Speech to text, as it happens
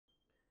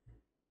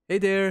Hey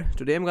there,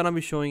 today I'm gonna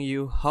be showing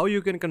you how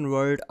you can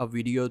convert a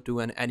video to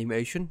an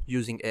animation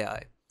using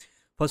AI.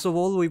 First of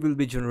all, we will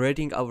be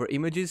generating our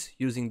images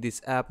using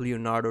this app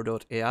Leonardo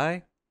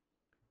AI.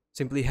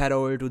 Simply head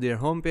over to their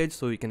homepage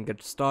so you can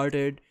get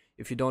started.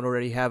 If you don't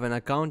already have an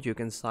account, you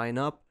can sign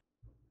up.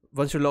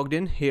 Once you're logged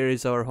in, here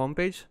is our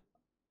homepage.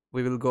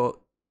 We will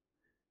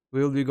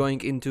be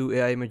going into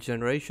AI image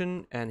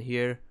generation, and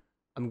here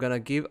I'm gonna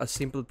give a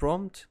simple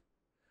prompt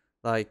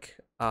like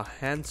a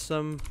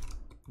handsome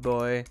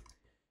boy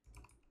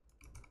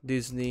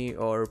Disney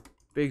or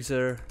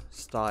Pixar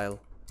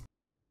style.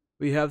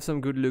 We have some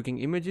good looking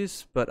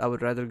images, but I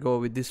would rather go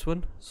with this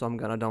one, so I'm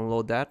gonna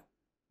download that.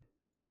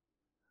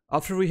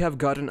 After we have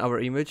gotten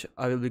our image,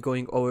 I will be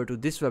going over to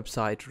this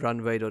website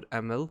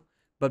runwayml,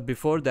 but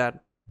before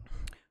that,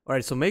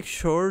 alright, so make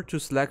sure to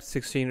select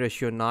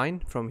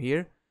 16:9 from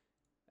here,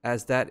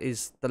 as that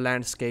is the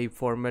landscape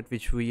format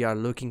which we are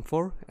looking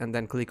for, and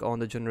then click on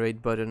the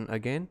generate button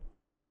again.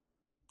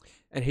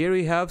 And here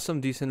we have some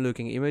decent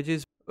looking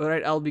images.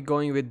 Alright, I'll be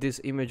going with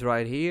this image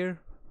right here.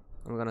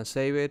 I'm gonna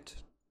save it,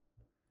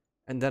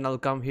 and then I'll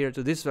come here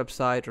to this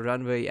website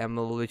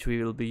Runwayml, which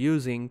we will be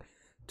using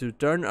to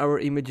turn our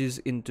images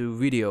into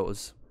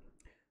videos.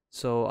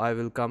 So I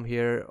will come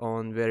here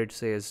on where it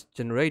says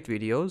generate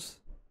videos,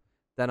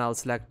 then I'll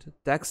select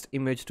text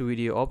image to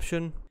video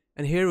option,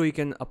 and here we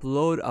can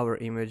upload our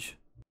image.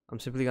 I'm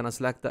simply gonna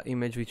select the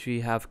image which we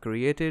have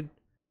created,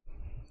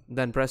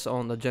 then press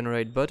on the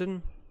generate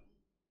button.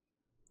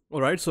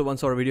 Alright, so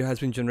once our video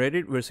has been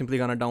generated, we're simply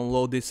gonna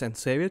download this and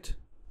save it.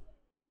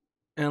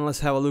 And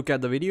let's have a look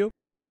at the video.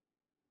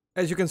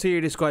 As you can see,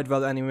 it is quite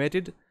well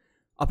animated.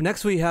 Up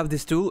next, we have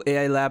this tool,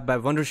 AI Lab by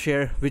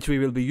Wondershare, which we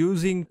will be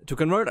using to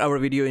convert our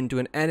video into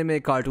an anime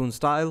cartoon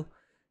style.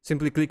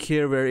 Simply click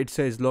here where it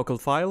says local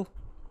file,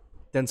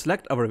 then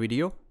select our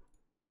video.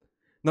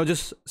 Now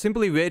just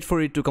simply wait for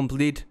it to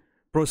complete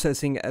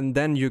processing, and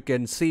then you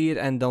can see it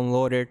and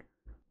download it.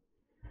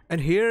 And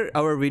here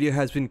our video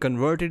has been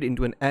converted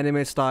into an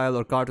anime style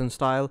or cartoon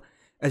style.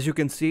 As you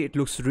can see, it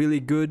looks really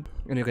good,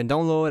 and you can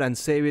download and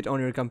save it on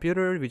your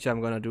computer, which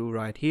I'm gonna do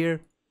right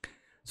here.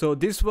 So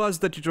this was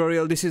the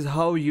tutorial. This is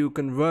how you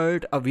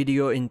convert a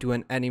video into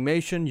an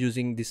animation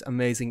using this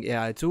amazing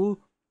AI tool.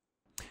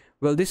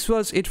 Well, this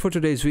was it for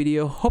today's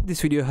video. Hope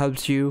this video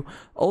helps you.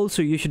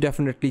 Also, you should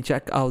definitely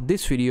check out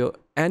this video,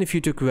 and if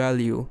you took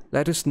value,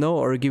 let us know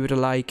or give it a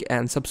like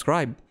and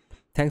subscribe.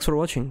 Thanks for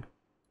watching.